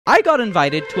I got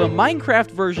invited to a Minecraft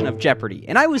version of Jeopardy,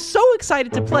 and I was so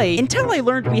excited to play until I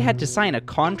learned we had to sign a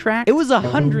contract. It was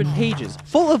 100 pages,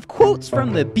 full of quotes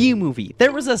from the B-movie.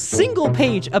 There was a single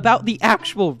page about the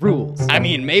actual rules. I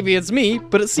mean, maybe it's me,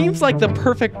 but it seems like the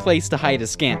perfect place to hide a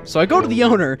scam. So I go to the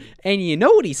owner, and you know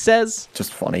what he says?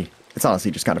 Just funny. It's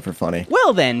honestly just kind of for funny.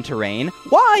 Well then, Terrain,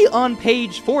 why on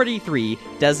page 43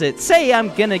 does it say I'm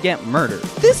gonna get murdered?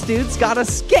 This dude's got a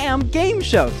scam game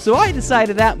show, so I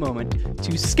decided that moment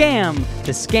to scam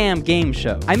the scam game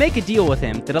show. I make a deal with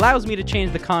him that allows me to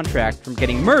change the contract from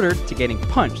getting murdered to getting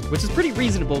punched, which is pretty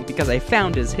reasonable because I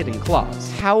found his hidden clause.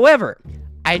 However,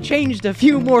 I changed a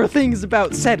few more things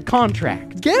about said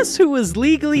contract. Guess who was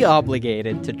legally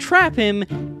obligated to trap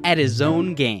him at his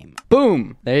own game?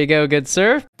 Boom! There you go, good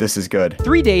sir. This is good.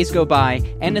 3 days go by,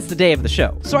 and it's the day of the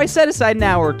show. So I set aside an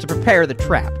hour to prepare the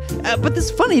trap. But this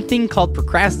funny thing called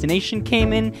procrastination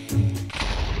came in,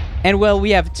 and well,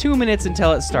 we have 2 minutes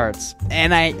until it starts,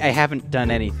 and I haven't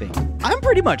done anything. I'm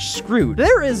pretty much screwed.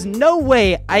 There is no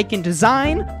way I can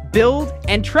design, build,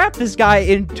 and trap this guy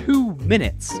in 2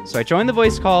 minutes. So I joined the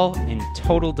voice call in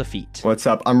total defeat. What's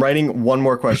up? I'm writing one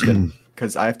more question,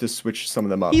 because I have to switch some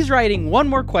of them up. He's writing one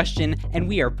more question, and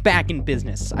we are back in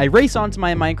business. I race onto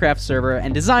my Minecraft server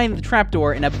and design the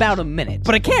trapdoor in about a minute.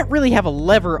 But I can't really have a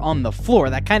lever on the floor.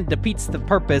 That kind of defeats the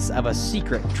purpose of a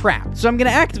secret trap. So I'm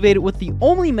going to activate it with the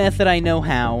only method I know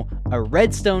how, a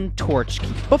redstone torch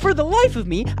key. But for the life of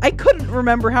me, I couldn't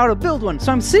remember how to build one.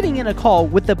 So I'm sitting in a call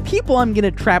with the people I'm going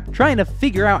to trap, trying to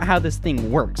figure out how this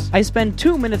thing works. I spend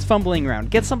 2 minutes fumbling around,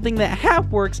 get something that half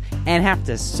works, and have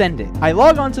to send it. I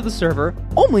log onto the server,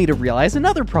 only to realize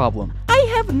another problem. I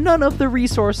have none of the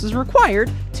resources required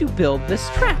to build this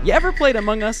trap. You ever played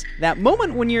Among Us? That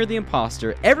moment when you're the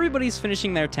imposter, everybody's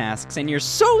finishing their tasks, and you're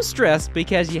so stressed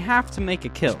because you have to make a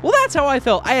kill. Well, that's how I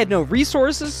felt. I had no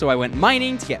resources, so I went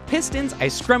mining to get pistons. I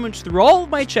scrummaged through all of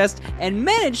my chests and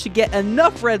managed to get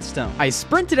enough redstone. I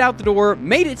sprinted out the door,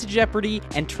 made it to Jeopardy,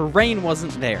 and Terrain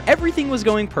wasn't there. Everything was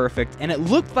going perfect, and it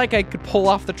looked like I could pull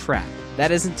off the trap.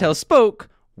 That is until Spoke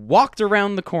walked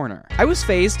around the corner. I was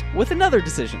faced with another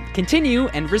decision. Continue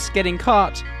and risk getting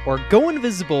caught, or go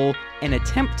invisible and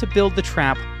attempt to build the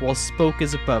trap while Spoke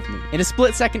is above me. In a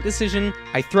split-second decision,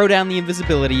 I throw down the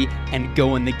invisibility and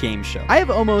go in the game show. I have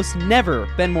almost never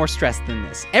been more stressed than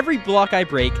this. Every block I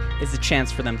break is a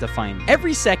chance for them to find me.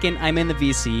 Every second I'm in the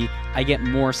VC, I get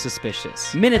more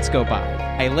suspicious. Minutes go by.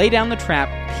 I lay down the trap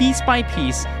piece by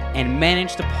piece and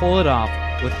manage to pull it off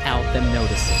without them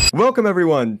noticing. Welcome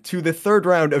everyone to the third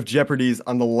round of Jeopardy's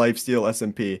on the Lifesteal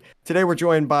SMP. Today we're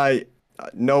joined by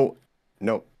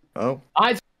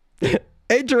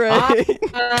Hey, Terrain!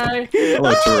 Hi.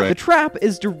 Hello, Terrain. The trap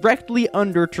is directly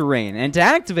under Terrain, and to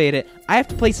activate it, I have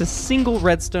to place a single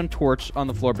redstone torch on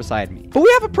the floor beside me. But we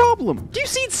have a problem. Do you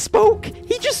see Spoke?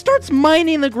 He just starts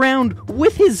mining the ground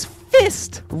with his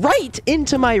fist right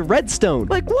into my redstone.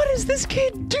 Like, what is this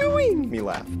kid doing? Me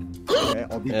laugh. Okay,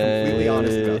 I'll be completely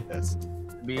honest about this.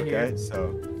 Here.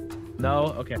 So No.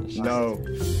 Okay. no.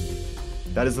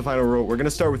 That is the final rule. We're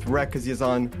gonna start with Rek because he's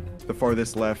on the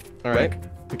farthest left. All right.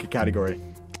 Rek, pick a category.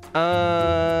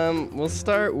 We'll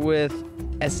start with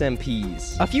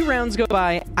SMPs. A few rounds go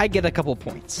by, I get a couple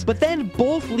points. But then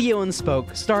both Leo and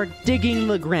Spoke start digging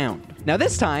the ground. Now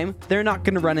this time, they're not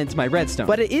going to run into my redstone.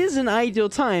 But it is an ideal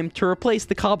time to replace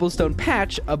the cobblestone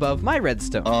patch above my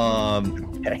redstone.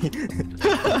 Okay.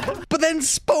 But then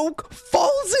Spoke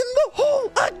falls in the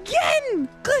hole again!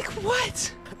 Like,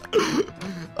 what?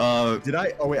 Did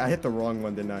I? Oh wait, I hit the wrong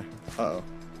one, didn't I? Uh-oh.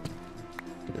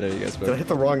 There you go, Did I Spoke. hit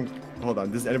the wrong? Hold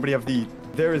on. Does anybody have the?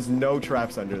 There is no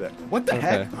traps under there. What the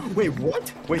heck? Wait,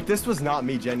 what? Wait, this was not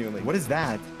me genuinely. What is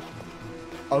that?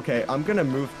 Okay, I'm gonna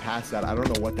move past that. I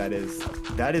don't know what that is.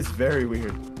 That is very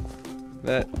weird.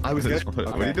 That, I was What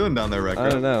are you doing down there, Rekrap? I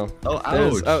don't know. Oh,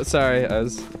 There's- ouch. Oh, sorry.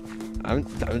 I'm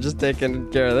just taking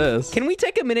care of this. Can we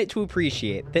take a minute to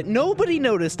appreciate that nobody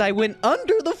noticed I went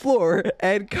under the floor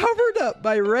and covered up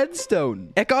my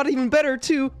redstone? It got even better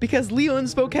too because Leo and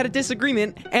Spoke had a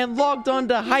disagreement and logged on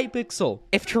to Hypixel.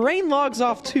 If Terrain logs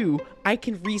off too, I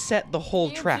can reset the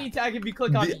whole trap. Tag if you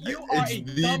click on it. You are a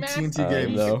It's the dumbass. TNT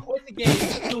game. no. Quit the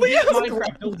game. Delete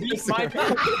Minecraft. Delete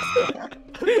Minecraft.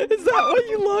 Is that why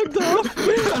you logged off?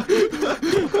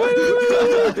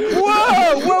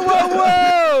 Whoa, whoa, whoa,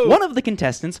 whoa! One of the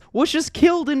contestants was just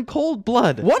killed in cold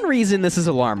blood. One reason this is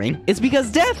alarming is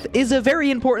because death is a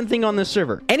very important thing on this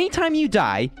server. Anytime you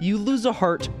die, you lose a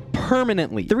heart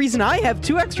permanently. The reason I have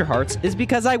 2 extra hearts is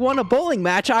because I won a bowling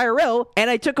match IRL, and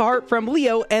I took a heart from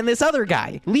Leo and this other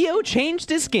guy. Leo changed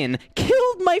his skin,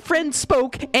 killed my friend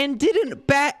Spoke, and didn't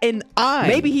bat an eye.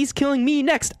 Maybe he's killing me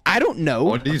next. I don't know.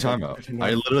 What are you talking about?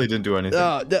 I literally didn't do anything.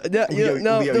 Well,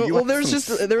 there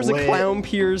was a Clown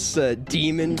Pierce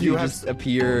demon who just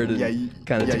appeared and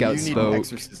kind of took out Spoke.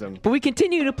 Exorcism. But we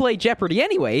continue to play Jeopardy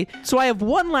anyway, so I have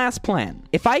one last plan.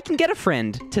 If I can get a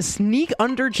friend to sneak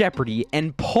under Jeopardy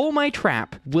and pull my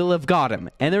trap, we'll have got him.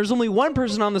 And there's only one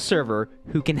person on the server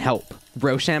who can help.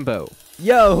 Rochambeau.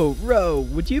 Yo, Ro,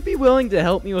 would you be willing to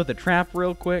help me with a trap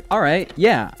real quick? All right,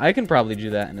 yeah, I can probably do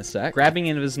that in a sec. Grabbing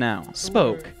into his now.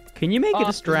 Spoke, can you make a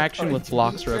distraction with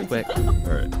blocks real quick?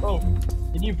 Alright. Oh,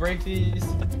 can you break these?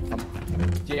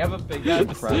 Do you have a big gun?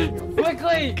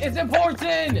 Quickly, it's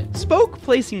important! Spoke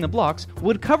placing the blocks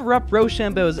would cover up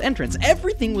Rochambeau's entrance.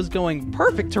 Everything was going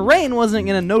perfect. Terrain wasn't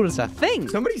gonna notice a thing.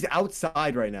 Somebody's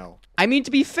outside right now. I mean,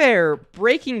 to be fair,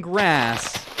 breaking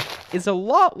grass is a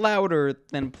lot louder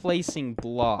than placing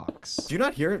blocks. Do you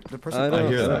not hear the person? I don't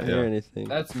hear that, hear yeah. anything.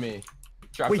 That's me.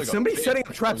 Wait, somebody's setting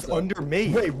up traps under me.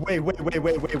 Wait.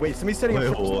 Somebody's setting up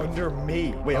traps under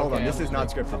me. Wait, hold on. This is not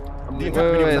scripted. The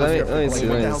entire video is not scripted. Like,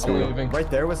 what the hell's going on? Right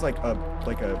there was like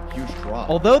a huge drop.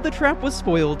 Although the trap was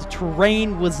spoiled,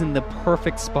 Terrain was in the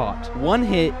perfect spot. One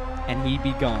hit, and he'd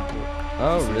be gone.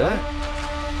 Oh, really?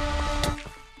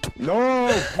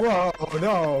 No, bro,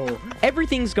 no.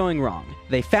 Everything's going wrong.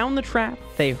 They found the trap,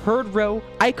 they heard Ro.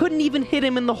 I couldn't even hit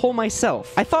him in the hole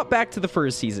myself. I thought back to the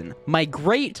first season. My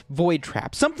great void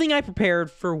trap, something I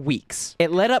prepared for weeks.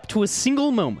 It led up to a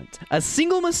single moment, a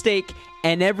single mistake,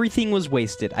 and everything was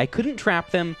wasted. I couldn't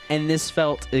trap them, and this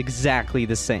felt exactly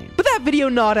the same. But that video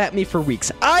gnawed at me for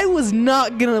weeks. I was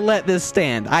not gonna let this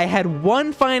stand. I had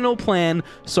one final plan,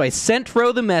 so I sent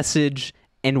Ro the message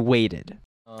and waited.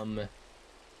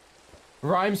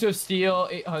 Rhymes of Steel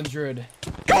 800.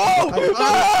 Go!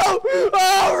 Oh,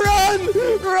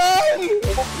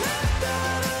 run!